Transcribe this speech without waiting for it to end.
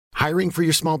Hiring for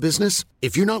your small business?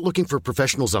 If you're not looking for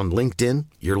professionals on LinkedIn,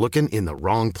 you're looking in the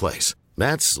wrong place.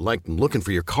 That's like looking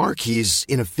for your car keys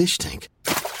in a fish tank.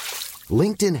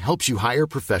 LinkedIn helps you hire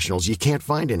professionals you can't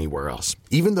find anywhere else,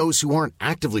 even those who aren't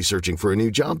actively searching for a new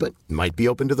job but might be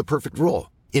open to the perfect role.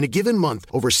 In a given month,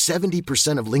 over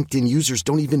 70% of LinkedIn users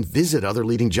don't even visit other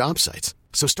leading job sites.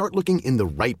 So start looking in the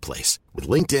right place. With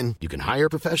LinkedIn, you can hire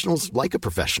professionals like a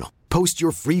professional. Post your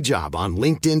free job on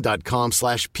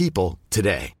linkedin.com/people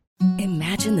today.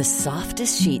 Imagine the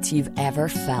softest sheets you've ever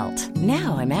felt.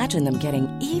 Now imagine them getting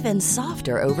even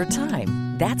softer over time.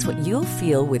 That's what you'll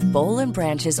feel with Boll &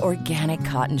 Branch's organic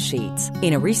cotton sheets.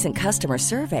 In a recent customer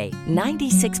survey,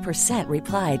 96%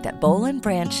 replied that Boll &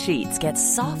 Branch sheets get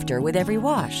softer with every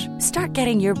wash. Start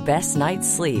getting your best night's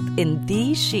sleep in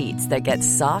these sheets that get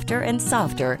softer and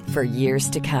softer for years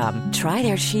to come. Try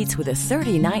their sheets with a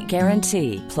 30-night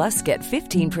guarantee. Plus, get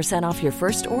 15% off your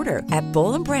first order at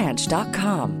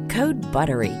bollandbranch.com. Code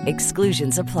BUTTERY.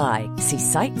 Exclusions apply. See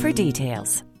site for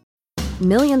details.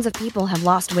 Millions of people have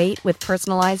lost weight with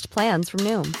personalized plans from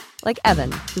Noom. Like Evan,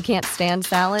 who can't stand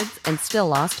salads and still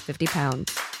lost 50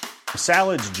 pounds.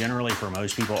 Salads generally for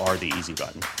most people are the easy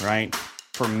button, right?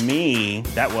 For me,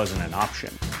 that wasn't an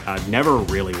option. I never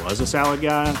really was a salad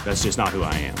guy. That's just not who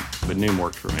I am. But Noom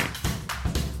worked for me.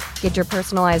 Get your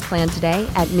personalized plan today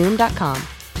at Noom.com.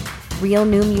 Real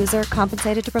Noom user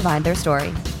compensated to provide their story.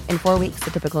 In 4 weeks,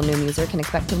 the typical Noom user can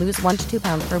expect to lose 1 to 2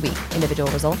 pounds per week. Individual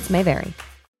results may vary.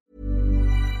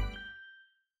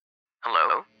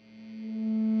 Hello?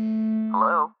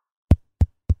 Hello?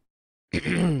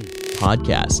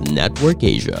 Podcast Network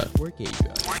Asia.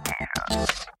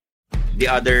 The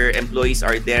other employees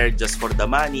are there just for the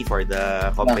money, for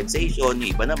the compensation. Yung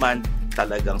iba naman,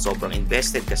 talagang sobrang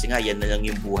invested kasi nga yan na lang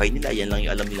yung buhay nila, yan lang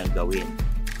yung alam nilang gawin.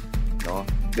 No?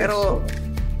 Pero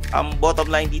ang bottom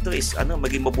line dito is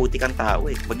maging mabuti kang tao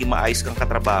maging maayos kang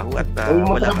katrabaho at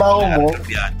wala kang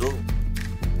argabyado.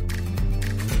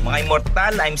 Mga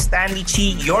Immortal, I'm Stanley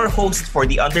Chi, your host for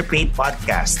the Underpaid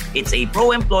Podcast. It's a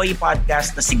pro-employee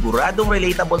podcast na siguradong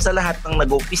relatable sa lahat ng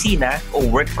nag-opisina o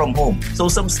work from home. So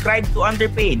subscribe to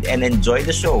Underpaid and enjoy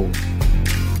the show.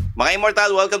 Mga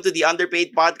Immortal, welcome to the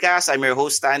Underpaid Podcast. I'm your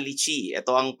host, Stanley Chi.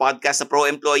 Ito ang podcast na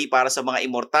pro-employee para sa mga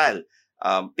Immortal.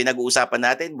 Pinag-uusapan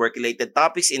natin work-related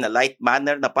topics in a light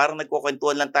manner na parang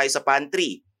nagkukwentuhan lang tayo sa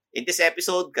pantry. In this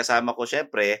episode, kasama ko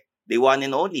syempre, the one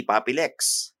and only, Papi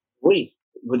Lex. Uy,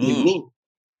 good evening.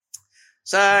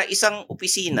 Sa isang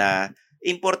opisina,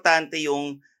 importante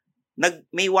yung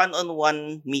may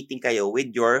one-on-one meeting kayo with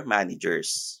your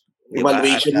managers.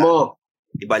 Evaluation diba? mo.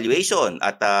 Evaluation.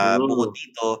 At bukod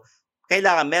dito,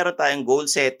 kailangan meron tayong goal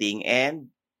setting and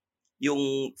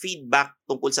yung feedback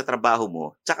tungkol sa trabaho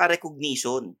mo, tsaka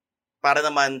recognition. Para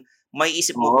naman may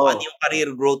isip mo kung ano yung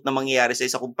career growth na mangyayari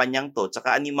sa kumpanyang to,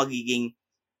 tsaka ano yung magiging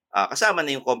kasama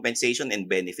na yung compensation and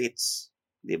benefits.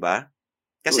 Diba?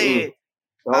 Kasi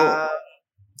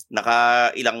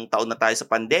naka ilang taon na tayo sa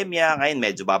pandemya, ngayon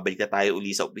medyo babalik na tayo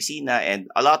uli sa opisina, and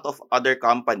a lot of other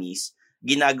companies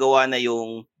ginagawa na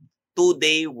yung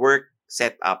 2-day work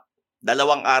setup. 2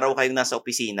 araw kayong nasa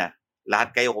opisina.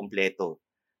 Lahat kayo kompleto.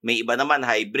 May iba naman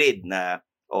hybrid na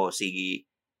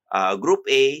Group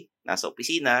A nasa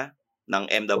opisina ng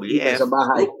MWF,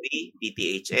 Group B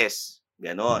DTHS.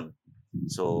 Ganon.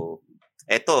 So,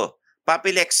 eto, Papi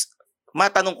Lex,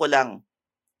 matanong ko lang,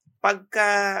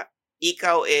 pagka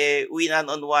ikaw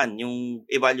one-on-one yung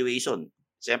evaluation,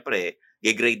 siyempre,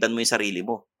 gigradean mo yung sarili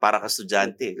mo para ka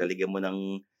estudyante. Galigyan mo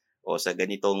ng sa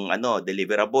ganitong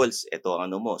deliverables, ito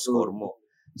ang score mo.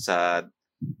 Sa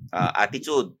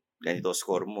attitude, ganito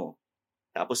score mo.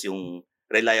 Tapos yung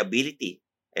reliability,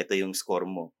 ito yung score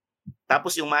mo.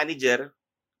 Tapos yung manager,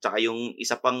 tsaka yung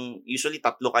isa pang, usually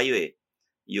 3 kayo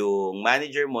yung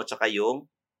manager mo, tsaka yung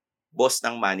boss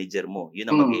ng manager mo.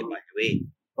 Yun ang mag-evaluate.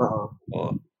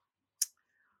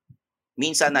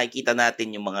 Minsan nakikita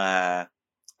natin yung mga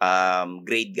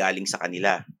grade galing sa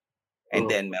kanila. And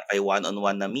then meron kayo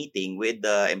one-on-one na meeting with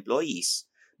the employees.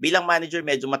 Bilang manager,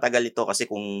 medyo matagal ito kasi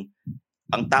kung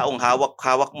ang taong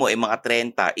hawak mo mga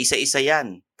 30, isa-isa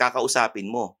yan,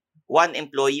 kakausapin mo. 1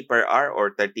 employee per hour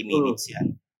or 30 minutes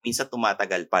yan. Minsan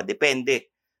tumatagal pa. Depende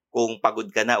kung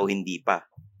pagod ka na o hindi pa.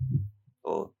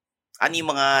 Ano yung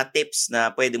mga tips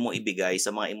na pwede mong ibigay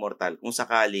sa mga Immortal kung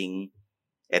sakaling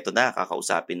eto na,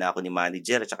 kakausapin na ako ni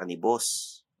manager at saka ni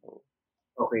boss?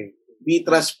 Okay. Be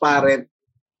transparent.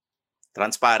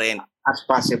 Transparent. As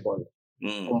possible.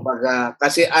 Kumbaga,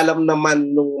 kasi alam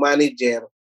naman nung manager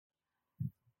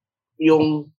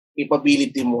yung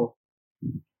capability mo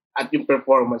at yung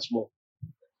performance mo.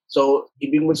 So,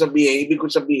 ibig ko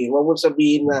sabihin, huwag mo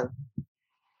sabihin na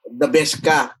the best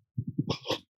ka.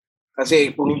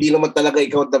 Kasi kung hindi naman talaga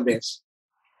ikaw the best,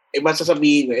 mas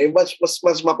sasabihin mo,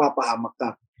 mas mapapahamak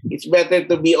ka. It's better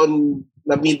to be on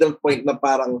the middle point na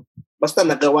parang, basta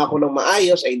nagawa ko ng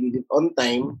maayos, I did it on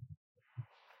time.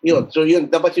 Yun. So yun,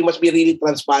 dapat you must be really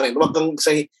transparent. Huwag kang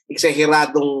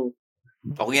eksaheradong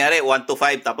O kunyari, 1 to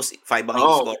 5, tapos 5 ang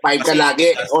score. 5 ka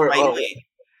lagi.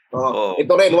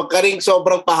 Ito rin, huwag ka rin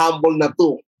sobrang pa-humble na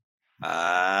 2.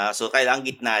 So kailangan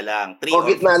gitna lang. 3 or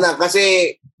gitna lang.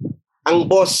 Kasi, ang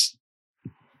boss,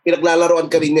 pinaglalaroan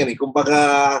ka rin yan eh. Kumbaga,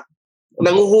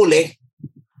 nanguhuli.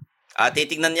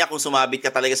 Titignan niya kung sumabit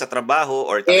ka talaga sa trabaho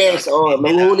or yes,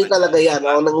 nanguhuli talaga yan.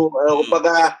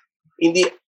 Kumbaga, hindi,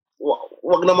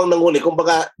 wag namang nanghuli.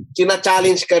 Kumbaga,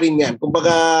 sina-challenge ka rin yan.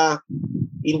 Kumbaga,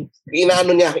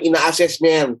 ina-assess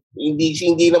niya yan.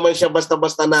 Hindi naman siya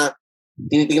basta-basta na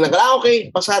tinitingnan ka, okay,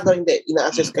 pasado, hindi.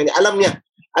 Ina-assess ka niya. Alam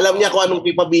niya kung anong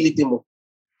capability mo.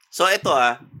 So, ito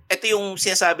yung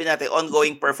sinasabi natin,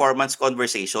 ongoing performance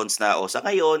conversations na, sa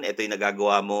ngayon, ito yung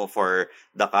nagagawa mo for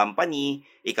the company,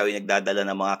 ikaw yung nagdadala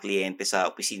ng mga kliyente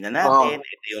sa opisina natin,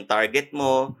 ito yung target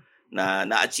mo, na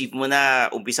na-achieve mo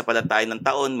na, umpisa pa lang tayo ng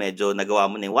taon, medyo nagawa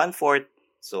mo na yung 1/4.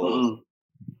 So,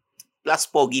 plus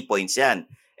pogi points yan.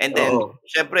 And then,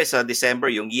 syempre sa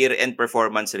December, yung year-end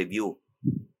performance review.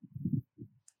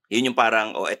 Yun yung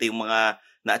parang, ito yung mga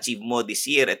na-achieve mo this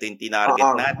year, ito yung tinarget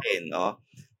natin.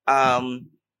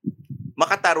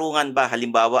 Makatarungan ba,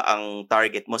 halimbawa, ang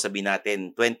target mo, sabihin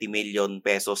natin, 20 million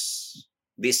pesos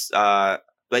this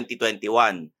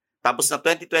 2021. Tapos na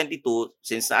 2022,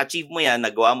 since na-achieve mo yan,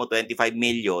 nagawa mo 25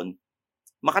 million,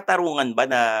 makatarungan ba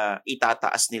na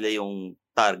itataas nila yung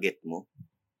target mo?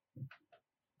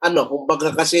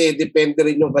 Kumbaga kasi depende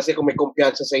rin yung kasi kung may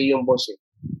kumpiyansa sa iyo yung boss eh.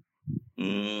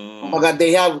 Kumbaga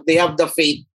they have the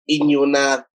faith in you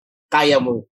na kaya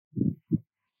mo.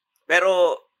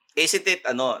 Pero isn't it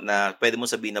na pwede mo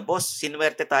sabihin na, boss,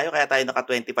 sinuwerte tayo kaya tayo naka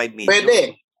 25 million?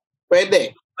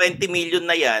 Pwede. 20 million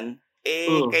na yan,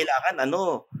 kailangan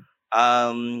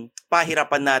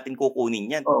pahirapan natin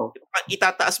kukunin yan. Pag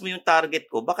itataas mo yung target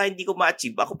ko, baka hindi ko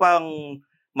ma-achieve. Ako pang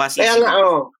masisi.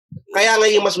 Kaya nga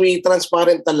yung mas may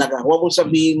transparent talaga. Huwag mong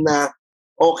sabihin na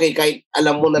okay, kahit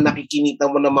alam mo na nakikinita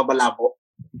mo na mabalabo.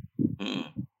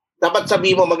 Dapat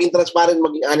sabihin mo, maging transparent,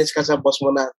 maging honest ka sa boss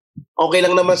mo na okay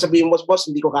lang naman sabihin mo, boss,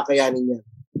 hindi ko kakayanin yan.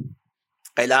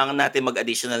 Kailangan natin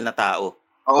mag-additional na tao.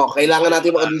 Kailangan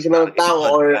natin mag-additional na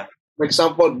tao or for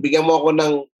example, bigyan mo ako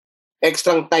ng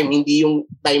extra time, hindi yung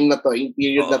time na to, yung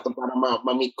period na to para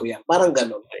ma-meet ko yan. Parang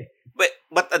ganun.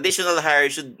 But additional hire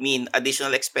should mean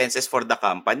additional expenses for the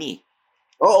company.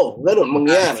 Ganun,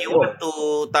 mangyayari. If you want to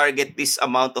target this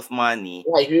amount of money,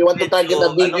 if you want to target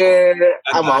a bigger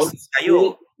amount,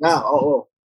 kayo.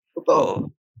 Totoo.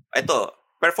 Ito,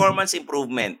 performance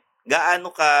improvement.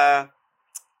 Gaano ka,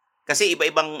 kasi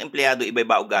iba-ibang empleyado,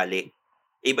 iba-iba ugali.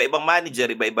 Iba-ibang manager,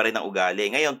 iba-iba rin ang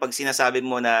ugali. Ngayon, pag sinasabi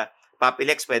mo na,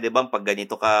 Papilex, pwede bang pag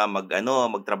ganito ka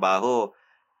magtrabaho,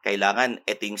 kailangan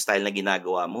ito yung style na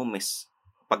ginagawa mo, miss.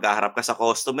 Pagkaharap ka sa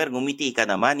customer, ngumiti ka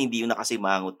naman, hindi yung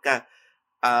nakasimangot ka.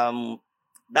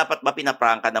 Dapat ba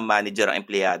pinaprangka ng manager ang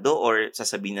empleyado or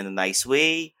sasabihin na nice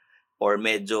way or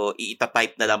medyo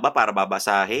i-type na lang ba para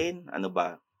babasahin? Ano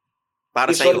ba?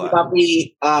 Para sa iyo.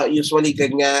 Usually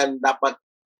ganyan, dapat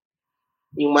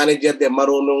yung manager din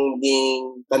marunong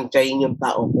ding tansyahin yung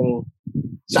tao kung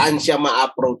saan siya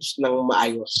ma-approach ng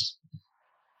maayos.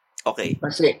 Okay.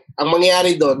 Kasi ang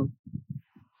mangyayari doon,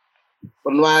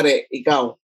 kunwari,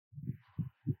 ikaw,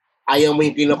 ayaw mo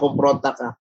yung kinokompronta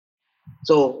ka.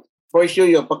 So, for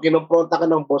sure yun, pag kinompronta ka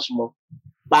ng boss mo,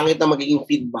 pangit na magiging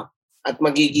feedback at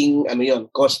magiging,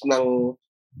 cost ng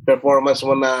performance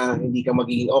mo na hindi ka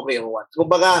magiging okay or what.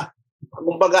 Kumbaga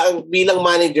ang bilang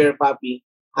manager, Papi,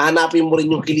 hanapin mo rin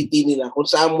yung kiliti nila kung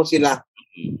saan mo sila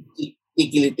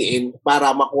kikilitiin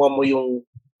para makuha mo yung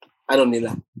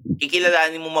nila.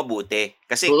 Ikilalanin mo mabuti.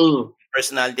 Kasi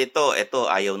personality ito,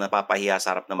 ayaw na papahiya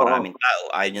sa harap ng maraming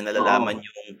tao. Ayaw niya nalalaman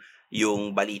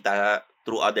yung balita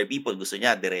through other people. Gusto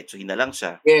niya, diretsuhin na lang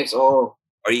siya. Yes, oo.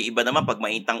 Or yung iba naman, pag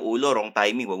maintang ulo, wrong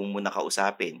timing, wag mo muna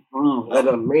kausapin.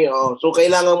 Ganun. So,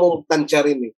 kailangan mo tansya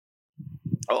rin eh.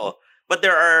 Oo. But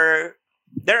there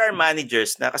are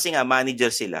managers na, kasi nga manager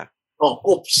sila.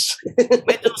 Oops.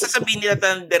 Medyo sasabihin nila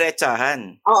ng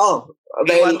diretsahan. Oo.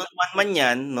 Dahil one man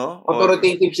yan, no?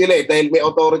 Authoritative sila eh. Dahil may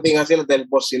authority nga sila dahil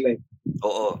boss sila eh.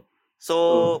 Oo. So,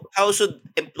 how should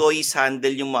employees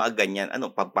handle yung mga ganyan?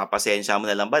 Pagpapasensya mo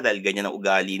na lang ba dahil ganyan ang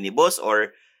ugali ni boss?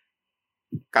 Or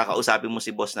kakausapin mo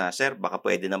si boss na, sir, baka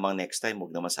pwede namang next time,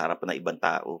 huwag naman sa harapan ng ibang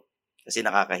tao. Kasi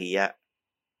nakakahiya.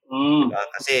 Diba?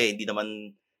 Kasi hindi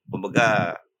naman,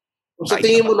 kumbaga, kung sa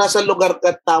tingin mo nasa lugar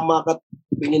ka, tama ka,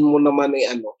 tingin mo naman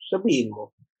sabihin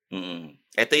mo.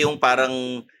 Ito yung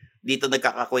parang dito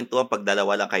nagkakakwentuhan pag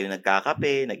dalawa lang kayo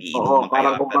nagkakape, nagiinuman kayo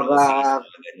parang after kumbaga,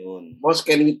 office, ganun. boss,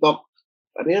 can we talk?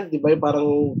 Ano yan, di ba?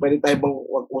 Parang pwede tayo bang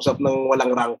mag-usap ng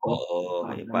walang rangko? Oo,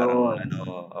 parang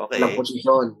okay. Walang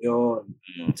posisyon, yun.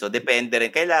 So, depende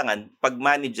rin. Kailangan, pag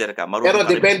manager ka, marunong Pero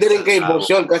ka depende rin kay boss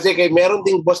yun. Kasi meron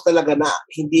ding boss talaga na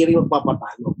hindi rin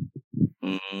magpapatalo.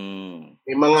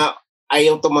 May mga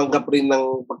ayaw tumanggap rin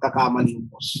ng pagkakamaling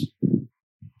boss.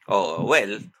 Oo,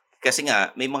 well, kasi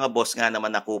nga, may mga boss nga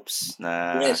naman na coops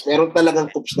na... Yes, meron talagang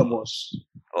coops na boss.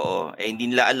 Oo, hindi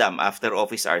nila alam, after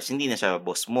office hours, hindi na siya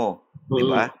boss mo. Di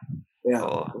ba? Yeah.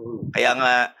 Oo. Kaya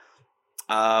nga,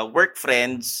 work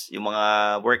friends, yung mga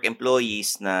work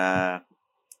employees na,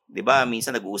 di ba,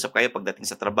 minsan nag-uusap kayo pagdating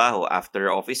sa trabaho,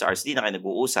 after office hours, di na kayo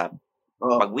nag-uusap.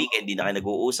 Pag weekend, di na kayo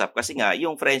nag-uusap. Kasi nga,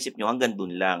 yung friendship nyo hanggang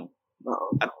dun lang.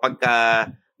 At pagka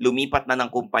lumipat na ng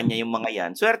kumpanya yung mga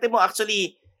yan, swerte mo,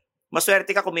 actually,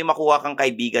 maswerte ka kung may makuha kang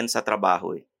kaibigan sa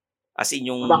trabaho eh. As in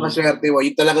yung... Baka swerte mo,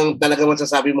 yung talagang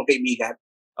masasabi mong kaibigan.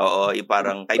 Oo, yung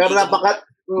parang kaibigan.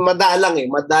 Pero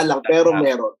madalang, pero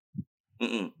meron.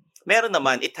 Meron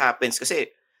naman, it happens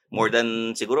kasi more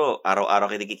than siguro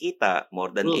araw-araw kayo nagkikita,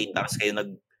 more than 8 hours kayo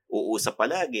nag-uusap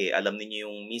palagi. Alam niyo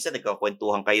yung minsan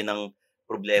nagkakwentuhan kayo ng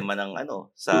problema ng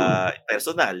sa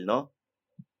personal, no?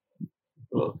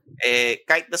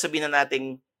 Kahit na sabihin na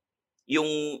natin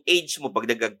yung age mo pag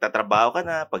nagtatrabaho ka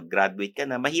na, pag graduate ka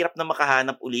na, mahirap na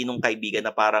makahanap uli ng kaibigan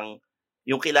na parang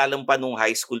yung kilalang pa nung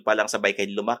high school pa lang sabay kayo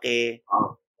lumaki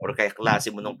or kaya klase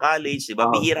mo nung college, di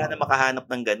ba? Bihira na makahanap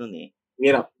ng ganun eh.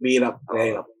 Hirap.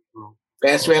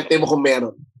 Kaya swerte mo kung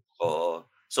meron. Oo.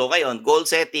 So ngayon, goal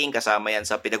setting, kasama yan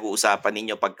sa pinag-uusapan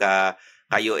ninyo pagka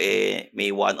kayo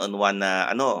may one-on-one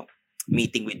na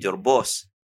meeting with your boss.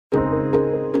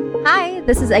 Hi,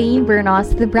 this is Ayin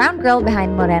Bernos, the brown girl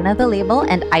behind Morena the Label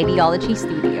and Ideology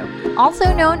Studio,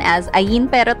 also known as Ayin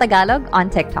Pero Tagalog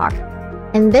on TikTok.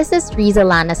 And this is Riza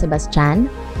Lana Sebastian,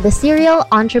 the serial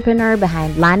entrepreneur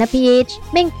behind Lana PH,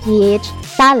 Mink PH,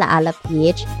 Tala Ala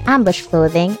PH, Ambush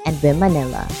Clothing, and Bim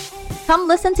Manila. Come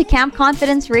listen to Camp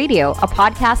Confidence Radio, a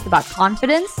podcast about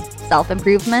confidence,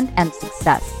 self-improvement, and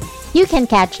success. You can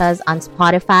catch us on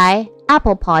Spotify,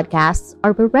 Apple Podcasts,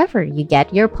 or wherever you get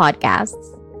your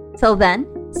podcasts. Till then,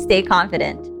 stay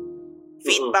confident.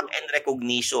 Feedback and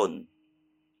recognition.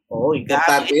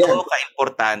 Importante yan. Gaano ito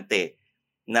ka-importante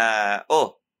na,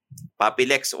 Papi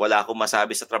Lex, wala akong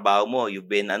masabi sa trabaho mo.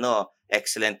 You've been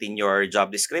excellent in your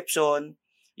job description.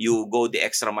 You go the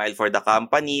extra mile for the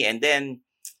company. And then,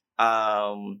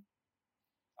 ang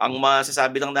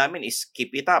masasabi lang namin is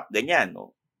keep it up. Ganyan.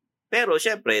 No? Pero,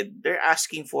 syempre, they're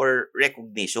asking for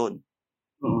recognition.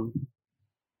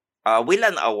 Will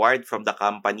an award from the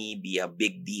company be a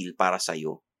big deal para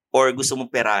sa'yo? Or gusto mong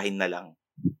perahin na lang?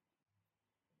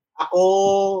 Ako,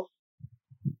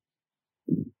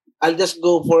 I'll just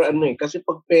go for kasi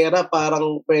pag pera,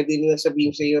 parang pwede nila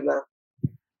sabihin sa iyo na,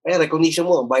 recognition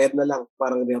mo, bayad na lang.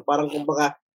 Parang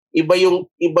kumbaga, iba yung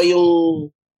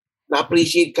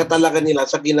na-appreciate ka talaga nila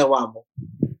sa ginawa mo.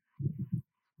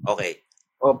 Okay.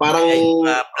 Parang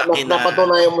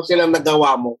napatunayan mo silang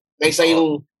nagawa mo. Kaysa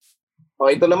yung,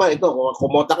 ito naman,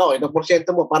 kumota ka, ito porsyento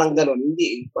mo, parang gano'n.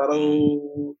 Hindi parang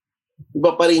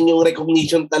iba pa rin yung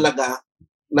recognition talaga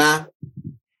na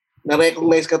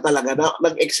na-recognize ka talaga na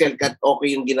nag-excel ka at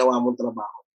okay yung ginawa mong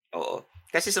trabaho. Oo.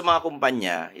 Kasi sa mga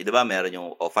kumpanya, di ba, meron yung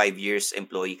 5 years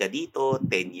employee ka dito,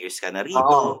 10 years ka na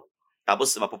rito,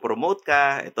 tapos mapopromote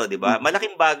ka, ito, di ba?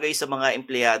 Malaking bagay sa mga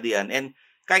empleyado yan. And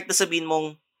kahit na sabihin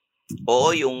mong,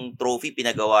 yung trophy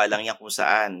pinagawa lang yan kung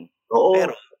saan. Oo.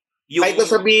 Pero, kahit na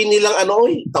sabihin nilang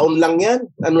taon lang yan,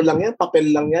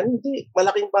 papel lang yan, hindi,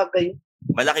 malaking bagay.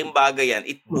 Malaking bagay yan.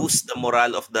 It boosts the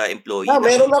morale of the employee.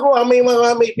 Meron ako,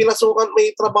 may pinasukan,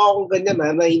 may trabaho kong ganyan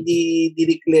na hindi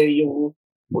di-declare yung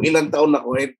ilang taon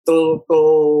ako. To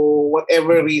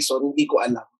whatever reason, hindi ko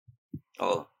alam.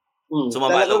 Oo.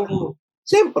 Sumamalo mo.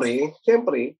 Siyempre,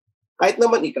 kahit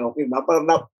naman ikaw, diba?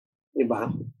 Diba?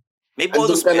 May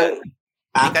bonus ba yan?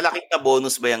 May kalaking na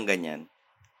bonus ba yan ganyan?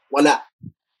 Wala.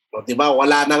 Diba?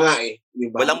 Wala na nga eh.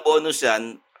 Diba? Walang bonus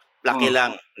yan. Laki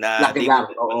lang na laki lang.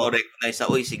 recognize na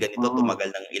si ganito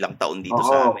tumagal ng ilang taon dito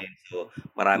sa amin. So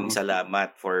maraming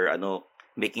salamat for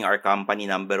making our company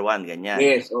number 1 ganyan.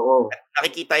 Yes, oo. At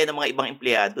nakikita yan ng mga ibang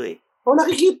empleyado eh.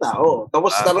 Nakikita.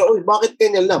 Tapos bakit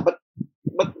ganyan lang?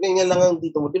 Ba't ganyan lang ang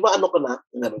dito mo? 'Di ba ka na?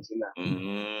 Gano'n sila.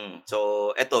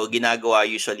 So eto ginagawa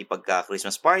usually pagka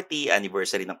Christmas party,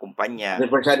 anniversary ng kumpanya.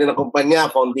 Anniversary ng kumpanya,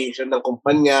 foundation ng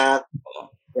kumpanya.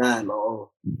 Yan,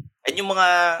 oo. And yung mga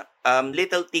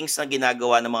little things na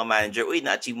ginagawa ng mga manager,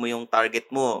 na-achieve mo yung target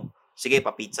mo sige,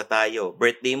 pa-pizza tayo.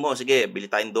 Birthday mo, sige, bili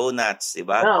tayong donuts, di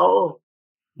ba? Oo.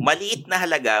 Maliit na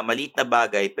halaga, maliit na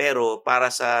bagay, pero para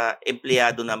sa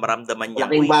empleyado na maramdaman niya,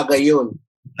 malaking bagay yun.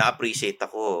 Na-appreciate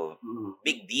ako.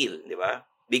 Big deal, di ba?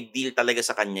 Big deal talaga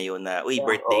sa kanya yun na,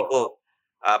 birthday ko.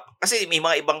 Kasi may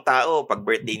mga ibang tao, pag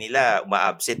birthday nila,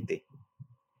 uma-absent eh.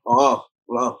 Oo,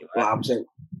 diba? Uma-absent.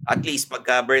 At least,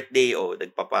 pagka birthday,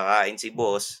 nagpapakain si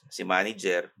boss, si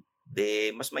manager,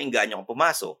 mas maingganyo kang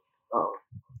pumasok.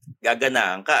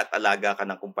 Gaganahan ka at alaga ka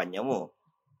ng kumpanya mo.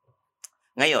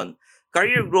 Ngayon,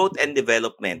 career growth and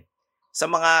development. Sa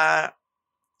mga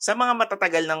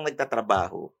matatagal nang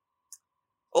nagtatrabaho,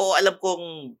 alam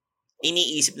kong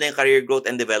iniisip na yung career growth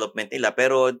and development nila,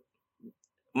 pero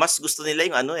mas gusto nila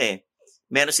yung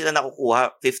meron sila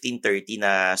nakukuha 15-30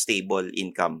 na stable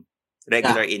income,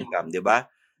 regular income, di ba?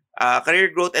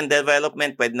 Career growth and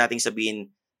development, pwede nating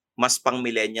sabihin, mas pang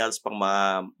millennials, pang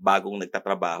mga bagong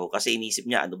nagtatrabaho. Kasi inisip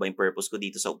niya, ano ba yung purpose ko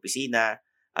dito sa opisina?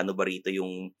 Ano ba rito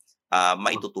yung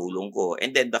maitutulong ko?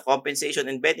 And then, the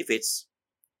compensation and benefits,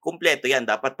 kumpleto yan.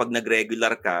 Dapat pag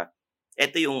nag-regular ka,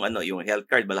 ito yung, yung health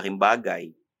card, malaking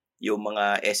bagay. Yung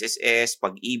mga SSS,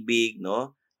 pag-ibig,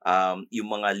 no? Yung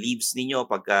mga leaves ninyo,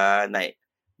 pagka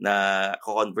na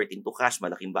convert into cash,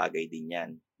 malaking bagay din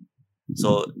yan.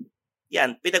 So,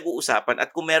 yan, pinag-uusapan.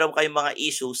 At kung meron kayong mga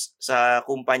issues sa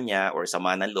kumpanya or sa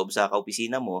mananloob sa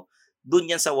kaopisina mo, dun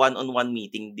yan sa one-on-one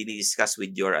meeting, dinidiscuss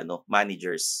with your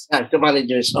managers. The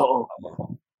managers, oo.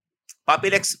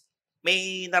 Papilex,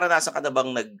 may naranasan ka na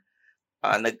bang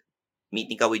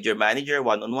nag-meeting ka with your manager,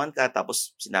 one-on-one ka,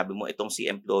 tapos sinabi mo, itong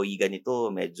si employee ganito,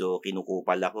 medyo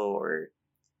kinukupal ako or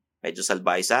medyo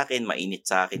salbahe sa akin, mainit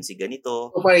sa akin si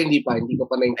ganito. Hindi ko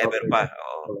pa na-encounter. Ever pa,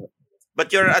 oo. But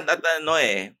you're,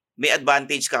 may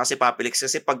advantage ka kasi, Papilex,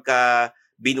 kasi pagka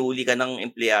binuli ka ng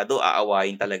empleyado,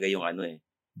 aawayin talaga yung aawayin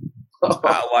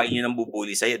yun ang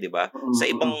bubuli sa'yo, di ba? Sa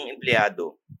ibang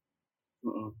empleyado,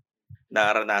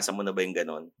 naranasan mo na ba yung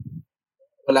ganon?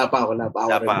 Wala pa.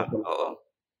 Oo.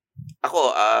 Ako,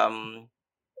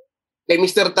 kay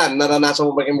Mr. Tan, naranasan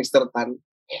mo ba kay Mr. Tan?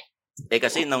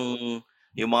 Kasi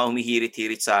yung mga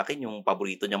humihirit-hirit sa akin, yung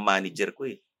paborito niyang manager ko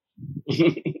eh.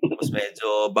 Tapos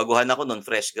medyo baguhan ako nun,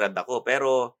 fresh grad ako.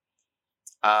 Pero,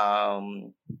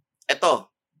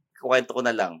 eto, kuwento ko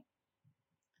na lang.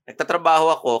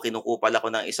 Nagtatrabaho ako, kinukupal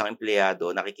ako ng isang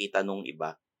empleyado, nakikita nung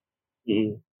iba.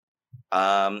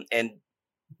 And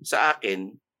sa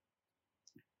akin,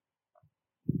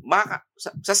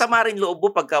 sasama rin loob mo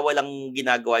pagka walang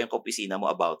ginagawa yung kaopisina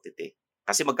mo about it eh.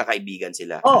 Kasi magkakaibigan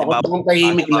sila. Kung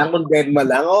tahimik lang, kung deadma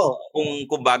lang.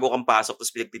 Kung bago kang pasok,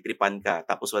 tapos pinagtitripan ka,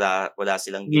 tapos wala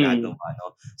silang ginagawa.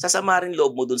 Sasama rin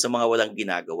loob mo dun sa mga walang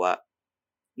ginagawa.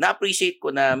 Na-appreciate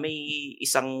ko na may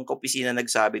isang kaopisina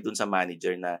nagsabi dun sa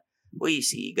manager na,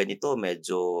 si ganito,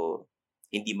 medyo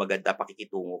hindi maganda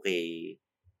pakikitungo kay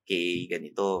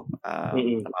ganito.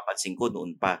 Napapansin ko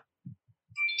noon pa.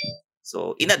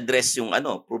 So, in-address yung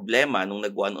problema nung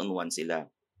nag-one-on-one sila.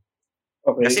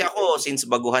 Okay. Kasi ako, since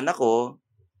baguhan ako,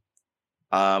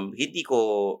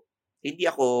 hindi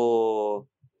ako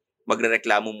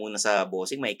magrereklamo muna sa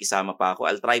bossing, may kisama pa ako.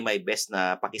 I'll try my best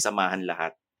na pakisamahan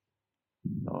lahat.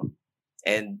 No?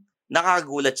 And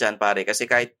nakakagulat yan, pare, kasi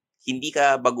kahit hindi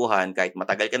ka baguhan, kahit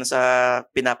matagal ka na sa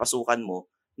pinapasukan mo,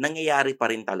 nangyayari pa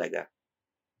rin talaga.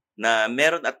 Na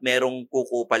meron at merong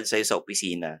kukupal sa'yo sa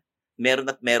opisina.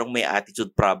 Meron at merong may attitude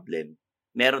problem.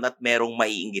 Meron at merong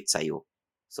maiinggit sa'yo.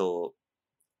 So,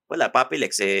 wala,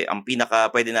 Papilex, ang pinaka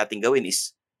pwede natin gawin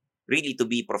is really to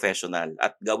be professional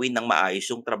at gawin ng maayos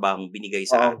yung trabahong binigay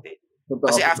sa atin.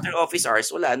 Kasi after office hours,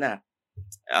 wala na.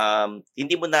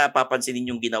 Hindi mo na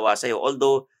papansinin yung ginawa sa'yo.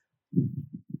 Although,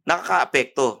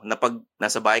 nakaka-apekto na pag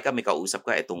nasa bahay ka, may kausap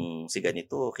ka, itong si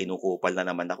ganito, kinukupal na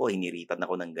naman ako, hiniritan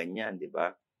ako ng ganyan, di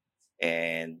ba?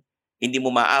 And hindi mo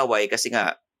maaway kasi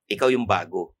nga, ikaw yung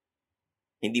bago.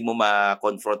 Hindi mo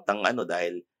ma-confront ng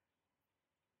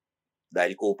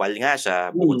dahil kupal nga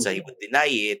siya, bukod sa he would deny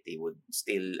it, he would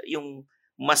still, yung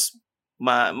mas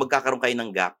magkakaroon kayo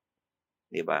ng gap.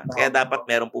 Diba? Kaya dapat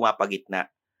merong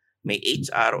pumapagitna. May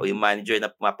HR o yung manager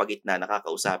na pumapagitna,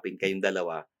 nakakausapin kayong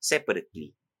dalawa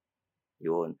separately.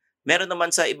 Yun. Meron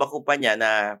naman sa ibang kumpanya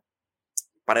na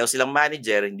pareho silang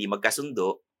manager, hindi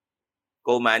magkasundo,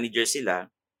 co-manager sila,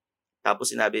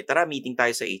 tapos sinabi, tara, meeting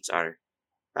tayo sa HR.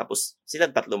 Tapos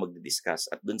silang tatlo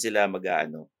magdi-discuss at doon sila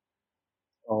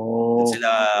doon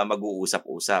sila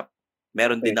mag-uusap-usap.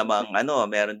 Meron din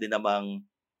namang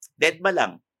deadma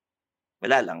lang.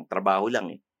 Wala lang, trabaho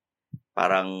lang eh.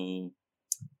 Parang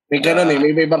may ganun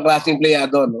may ibang klaseng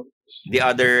empleyado, no? The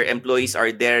other employees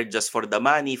are there just for the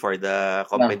money, for the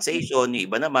compensation. Yung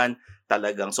iba naman,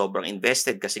 talagang sobrang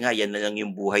invested kasi nga yan na lang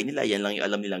yung buhay nila, yan lang yung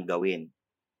alam nilang gawin.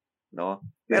 No?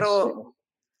 Pero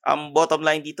ang bottom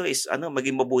line dito is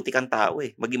maging mabuti kang tao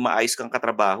maging maayos kang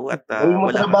katrabaho at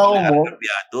wala kang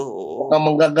inaargabyado. Huwag kang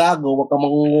manggagago, huwag kang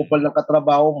mangungupal ng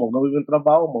katrabaho mo, gawin yung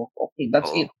trabaho mo. Okay,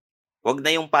 that's it. Huwag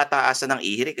na yung pataasan ng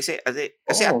ihiri kasi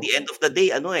at the end of the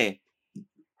day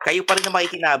kayo pa rin na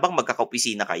makikinabang,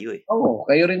 magkakaopisina kayo Oo,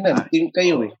 kayo rin na, team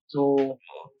kayo So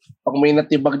pag may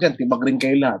natibag dyan, tibag rin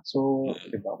kayo lahat. So,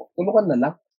 diba? Tulungan na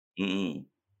lang.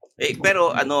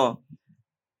 Pero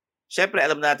syempre,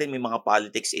 alam natin may mga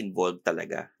politics involved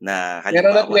talaga na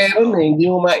meron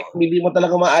hindi mo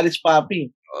talaga maalis,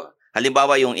 papi.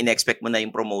 Halimbawa, yung in-expect mo na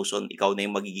yung promotion, ikaw na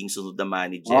yung magiging sunod na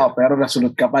manager. Pero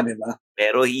nasunod ka pa, di ba?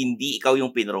 Pero hindi ikaw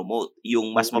yung pinromote.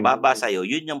 Yung mas mababa sa'yo,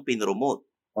 yun yung pinromote.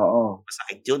 Oo.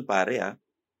 Masakit yun, pare,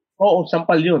 Oo,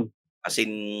 sampal yun. As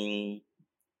in,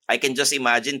 I can just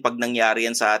imagine pag nangyari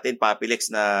yan sa atin, Papilex,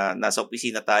 na nasa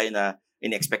opisina tayo na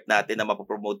in-expect natin na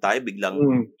mapopromote tayo, biglang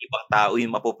ibang tao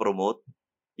yung mapopromote.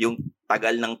 Yung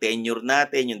tagal ng tenure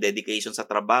natin, yung dedication sa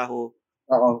trabaho.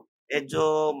 Oo.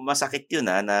 Medyo masakit yun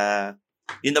na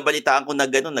yung nabalitaan ko na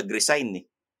gano'n, nag-resign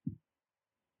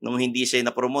Nung hindi siya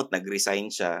na-promote, nag-resign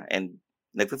siya and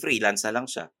nag-freelance na lang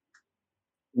siya.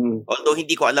 Although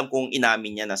hindi ko alam kung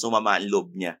inamin niya na sumama ang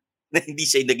loob niya na hindi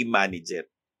siya naging manager.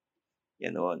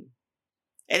 Ganon.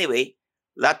 Anyway,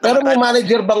 pero may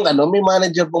manager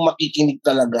bang makikinig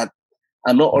talaga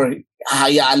or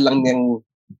hayaan lang niyang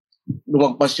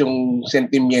lumagpas yung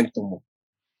sentimiento mo?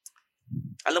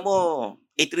 Alam mo,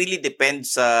 it really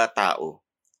depends sa tao.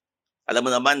 Alam mo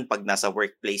naman, pag nasa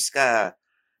workplace ka,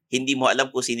 hindi mo alam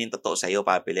kung sino yung totoo sa'yo,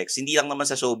 Papilex. Hindi lang naman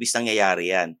sa showbiz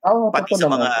nangyayari yan. Pati sa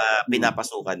mga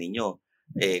pinapasukan ninyo.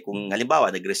 Kung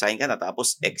halimbawa, nag-resign ka na,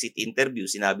 tapos exit interview,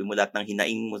 sinabi mo lahat ng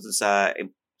hinaing mo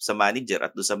sa manager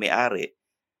at doon sa may-ari,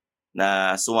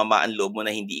 na sumama ang loob mo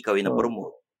na hindi ikaw yung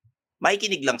na-promote,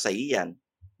 makikinig lang sa'yo yan.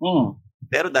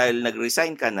 Pero dahil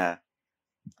nag-resign ka na,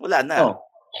 wala na.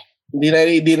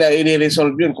 Hindi na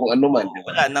i-resolve yun kung ano man.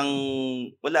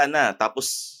 Wala na.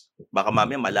 Tapos, baka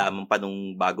mamaya malaman pa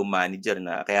nung bagong manager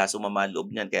na kaya sumama ang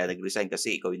loob niyan, kaya nag-resign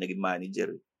kasi ikaw yung naging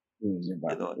manager.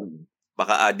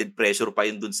 Baka added pressure pa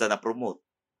yun dun sa na-promote.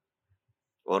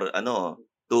 Or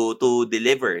to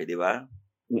deliver, di ba?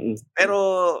 Pero,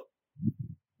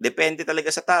 depende talaga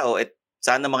sa tao. At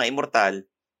sana mga immortal,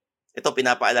 ito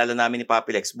pinapaalala namin ni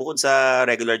Papilex, bukod sa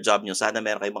regular job nyo, sana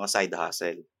meron kayong mga side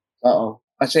hustle. Oo.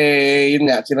 Kasi yun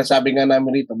nga, sinasabi nga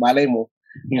namin rito, malay mo,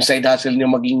 yung side hustle nyo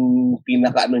maging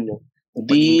pinaka-ano nyo.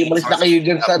 Hindi, malis na kayo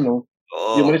dyan sa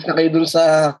yung malis na kayo dun sa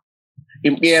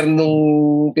impyernong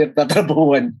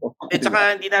pinagtatrabuhan. At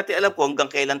saka hindi natin alam kung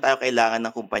hanggang kailan tayo kailangan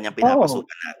ng kumpanyang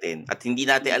pinapasukan natin. At hindi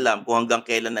natin alam kung hanggang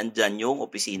kailan nandyan yung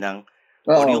opisinang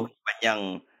o yung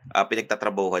kumpanyang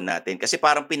pinagtatrabuhan natin. Kasi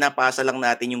parang pinapasa lang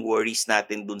natin yung worries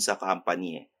natin dun sa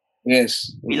company.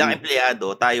 Yes. Bilang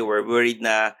empleyado, tayo were worried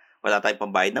na wala tayong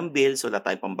pambayad ng bills, wala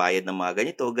tayong pambayad ng mga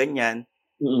ganito, ganyan.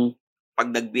 Pag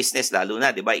nag-business, lalo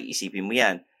na, di ba, iisipin mo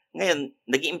yan. Ngayon,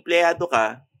 naging empleyado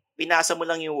ka, pinasa mo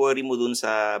lang yung worry mo dun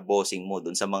sa bossing mo,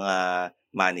 dun sa mga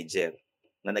manager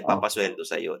na nagpapasweldo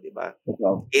sa'yo, di ba?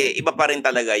 Iba pa rin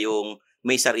talaga yung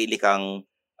may sarili kang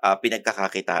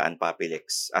pinagkakakitaan,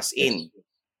 Papilex. As in,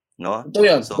 no?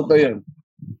 Totoo yan.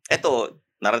 Eto,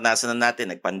 naranasan na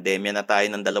natin, nagpandemya na tayo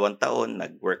ng 2 taon,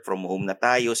 nag-work from home na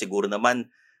tayo, siguro naman,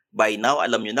 by now,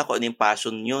 alam nyo na kung ano yung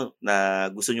passion nyo na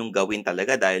gusto nyong gawin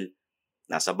talaga dahil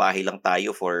nasa bahay lang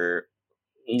tayo for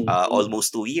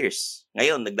almost 2 years.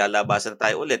 Ngayon, naglalabasan na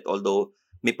tayo ulit. Although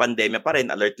may pandemya pa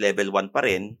rin, alert level 1 pa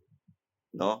rin,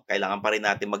 no? Kailangan pa rin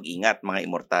natin mag-ingat, mga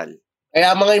immortal.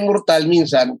 Kaya mga immortal,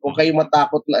 minsan, kung kayo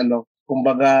matakot na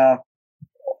kumbaga,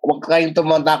 huwag kayong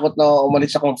matakot na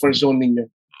umalis sa comfort zone ninyo.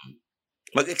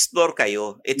 Mag-explore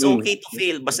kayo. It's okay to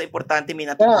fail. Basta importante may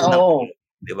natutunan.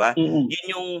 Diba? Yun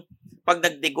yung, pag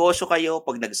nagnegosyo kayo,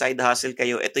 pag nag-side hustle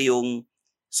kayo, ito yung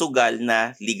sugal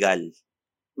na legal.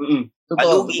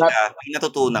 Palugi ka, may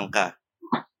natutunan ka.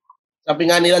 Sabi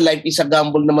nga nila, life is a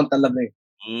gamble naman talaga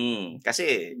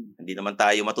Kasi, hindi naman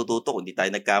tayo matututo kung hindi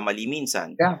tayo nagkamali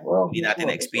minsan. Hindi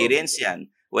natin na-experience yan.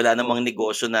 Wala namang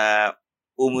negosyo na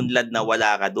umunlad na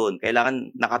wala ka doon.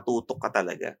 Kailangan nakatutok ka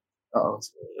talaga. So,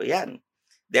 yan.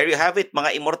 There you have it,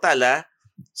 mga immortal,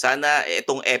 Sana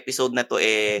itong episode na to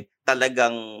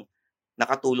talagang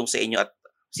nakatulong sa inyo at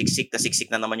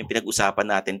siksik na naman yung pinag-usapan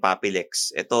natin,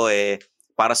 Papilex. Ito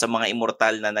para sa mga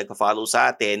immortal na nag-follow sa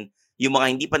atin, yung mga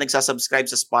hindi pa nagsasubscribe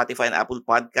sa Spotify and Apple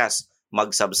Podcast,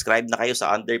 mag-subscribe na kayo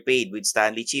sa Underpaid with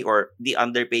Stanley Chi or The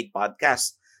Underpaid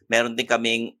Podcast. Meron din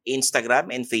kaming Instagram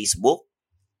and Facebook.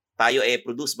 Tayo ay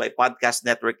produced by Podcast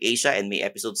Network Asia and may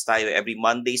episodes tayo every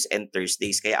Mondays and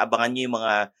Thursdays. Kaya abangan nyo yung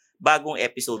mga bagong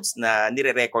episodes na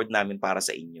nire-record namin para sa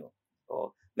inyo.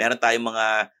 So, meron tayong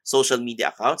mga social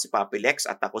media accounts, si Papi Lex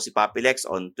at ako si Papi Lex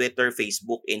on Twitter,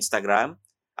 Facebook, Instagram.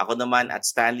 Ako naman at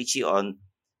Stanley Chi on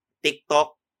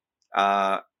TikTok,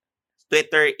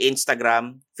 Twitter,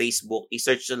 Instagram, Facebook.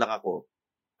 I-search nyo lang ako,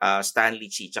 Stanley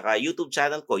Chi. Tsaka YouTube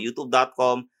channel ko,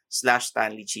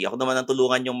 youtube.com/Stanley Chi. Ako naman ang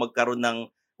tulungan yung magkaroon ng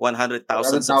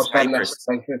 100,000 subscribers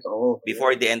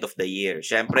before the end of the year.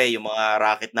 Siyempre, yung mga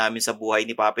racket namin sa buhay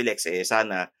ni Papi Lex,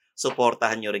 sana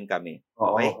supportahan nyo rin kami.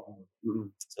 Okay?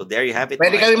 So there you have it.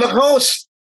 Pwede kami mag-host.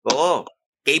 Oo.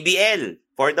 KBL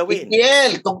for the win.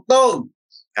 KBL, tugtog.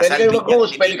 Pwede kami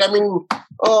mag-host. Pwede kaming,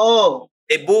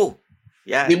 Debu.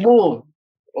 Yan. Debu.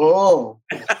 Oo.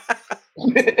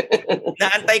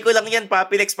 Naantay ko lang yan,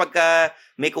 Papi Lex, pagka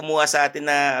may kumuha sa atin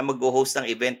na mag-host ng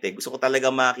event. Gusto ko talaga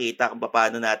makita kung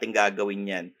paano natin gagawin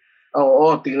yan.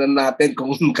 Oo, tingnan natin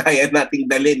kung kaya nating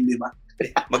dalhin, di ba?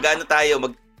 Mag-ano tayo,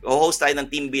 mag-host tayo ng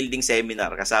team building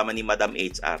seminar kasama ni Madam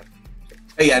HR.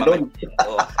 Ayan, nun.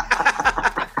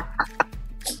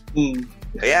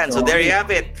 Ayan, so there you have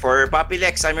it. For Papi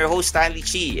Lex, I'm your host, Stanley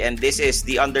Chi, and this is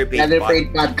the Underpaid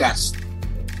Podcast.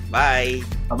 Bye.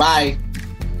 Bye-bye.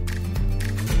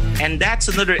 And that's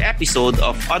another episode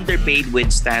of Underpaid with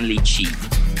Stanley Chi.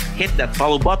 Hit that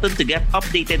follow button to get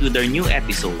updated with our new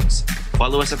episodes.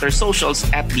 Follow us at our socials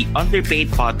at the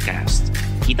Underpaid Podcast.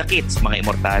 Kita-kits, mga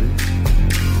immortal.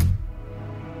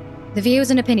 The views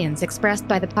and opinions expressed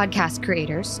by the podcast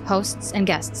creators, hosts, and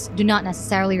guests do not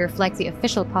necessarily reflect the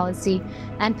official policy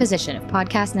and position of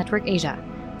Podcast Network Asia,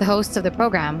 the hosts of the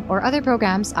program, or other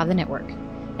programs of the network.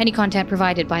 Any content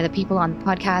provided by the people on the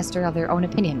podcast are of their own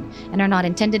opinion and are not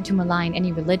intended to malign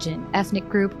any religion, ethnic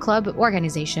group, club,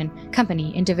 organization, company,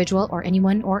 individual, or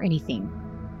anyone or anything.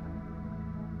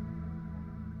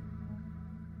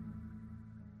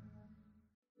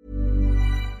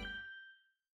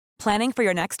 Planning for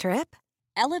your next trip?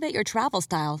 Elevate your travel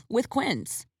style with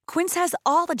Quince. Quince has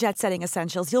all the jet-setting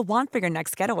essentials you'll want for your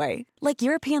next getaway, like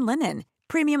European linen,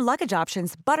 premium luggage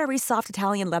options, buttery soft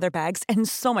Italian leather bags, and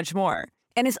so much more.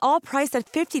 And is all priced at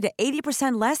 50 to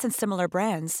 80% less than similar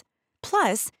brands.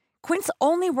 Plus, Quince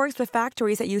only works with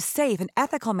factories that use safe and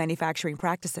ethical manufacturing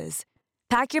practices.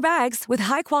 Pack your bags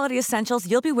with high-quality essentials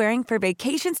you'll be wearing for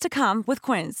vacations to come with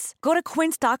Quince. Go to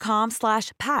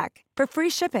quince.com/pack for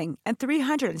free shipping and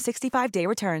 365-day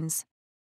returns.